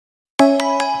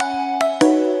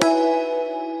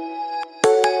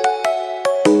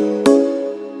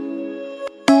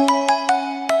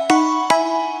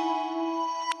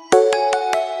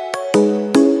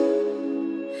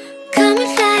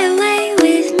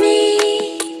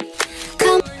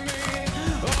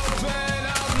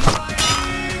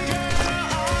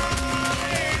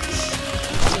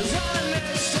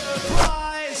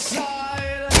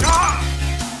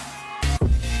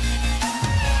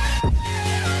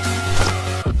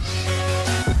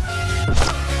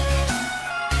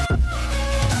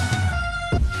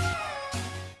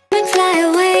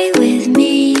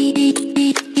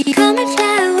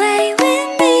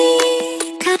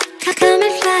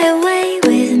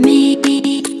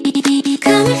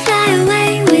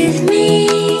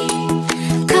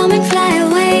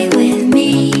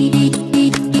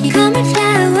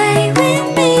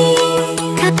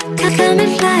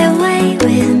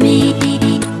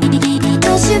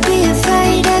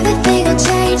afraid, everything will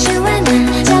change. You and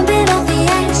I, jumping off the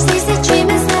edge. They say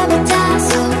dreamers never die,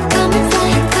 so come and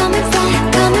fly, come and fly,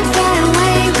 come and fly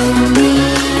away with me.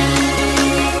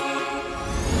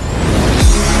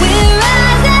 We're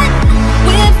rising,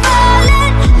 we're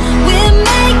falling, we're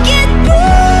making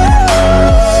through.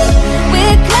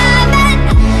 We're climbing,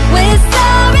 we're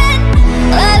soaring,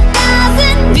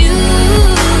 1,000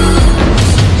 views.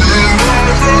 We're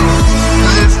rising,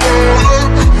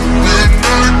 we're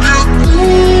falling, we're making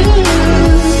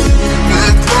through.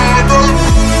 We're climbing,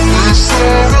 we're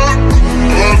soaring,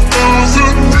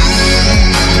 1,000 views.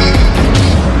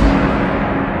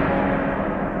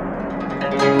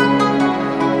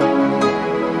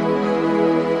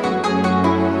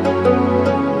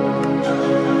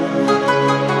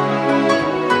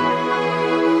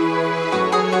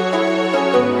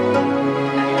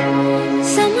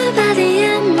 Somewhere by the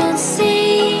emerald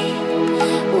sea,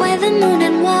 where the moon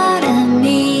and water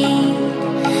meet,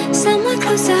 somewhere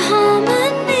close to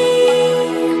harmony,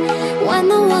 when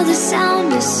the world is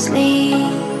sound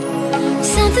asleep.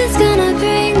 Something's gonna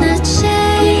bring the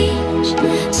change,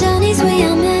 journeys we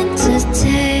are meant to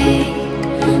take.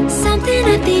 Something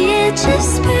at the edge of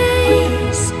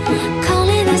space,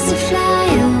 calling us to fly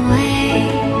away.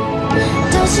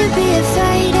 Don't you be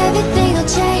afraid, everything will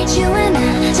change. You and I,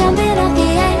 jumping off the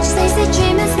edge. They say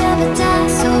dreamers never die,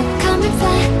 so come and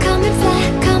fly, come and fly,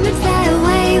 come and fly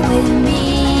away with me.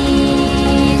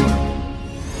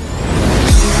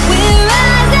 We're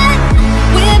rising,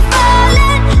 we're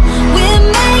falling, we're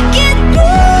making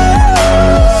through.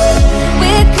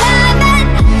 We're climbing,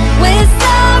 we're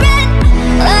soaring,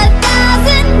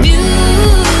 1,000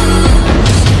 views.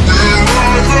 We're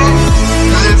rising,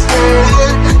 we're falling,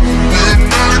 we're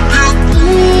making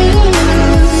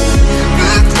through.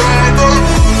 We're climbing,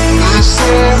 we're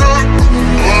soaring,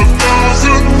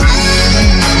 1,000 views.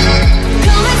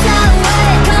 Come and fly away,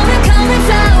 come and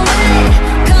fly away,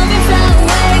 come and fly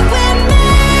away with me.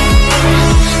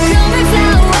 Come and fly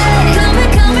away,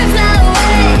 come and fly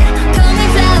away, come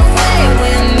and fly away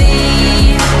with me.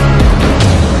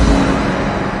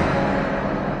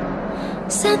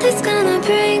 Something's gonna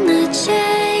bring the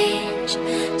change,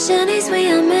 journeys we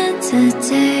are meant to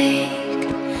take.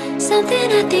 Something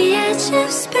at the edge of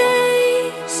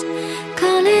space,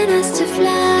 calling us to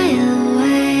fly away.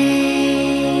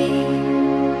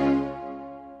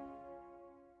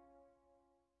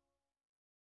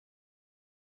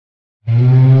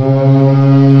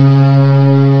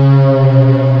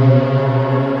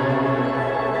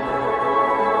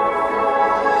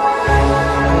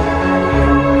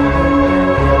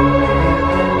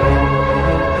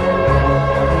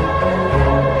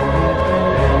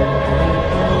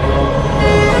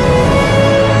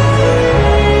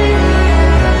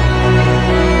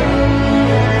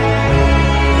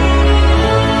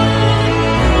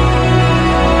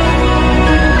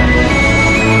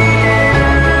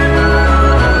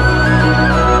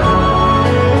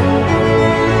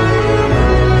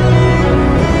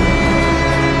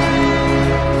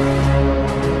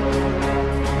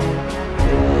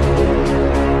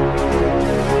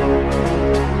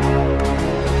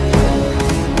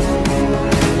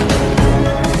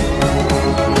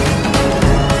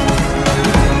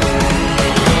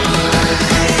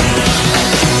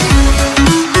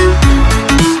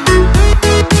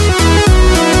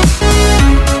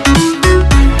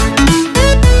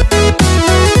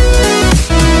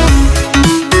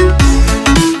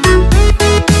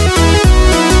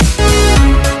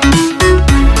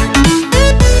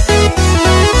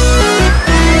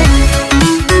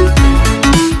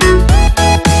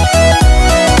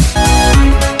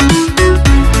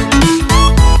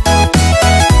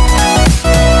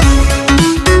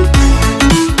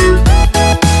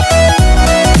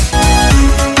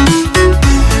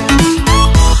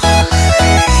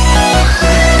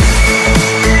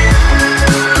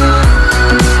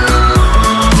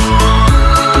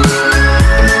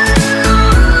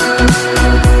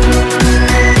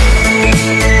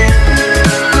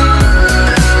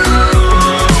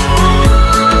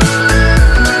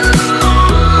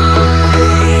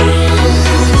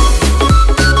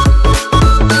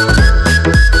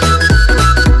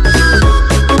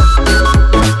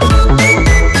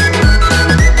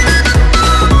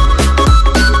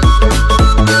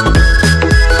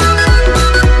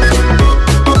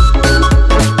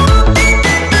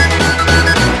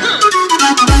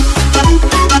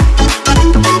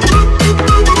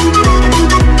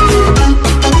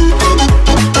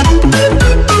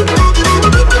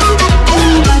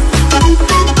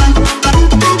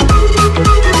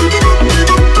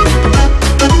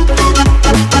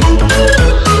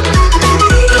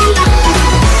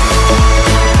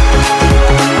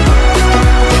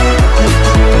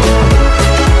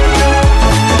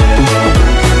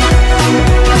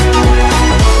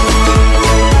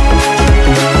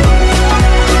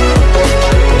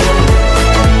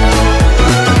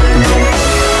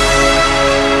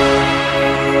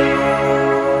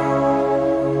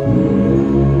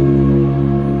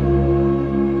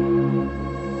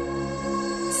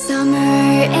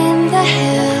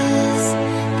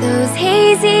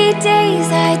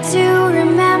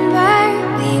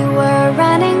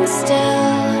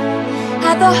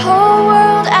 the whole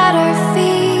world at our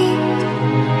feet,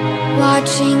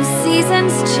 watching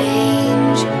seasons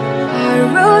change. Our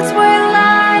roots were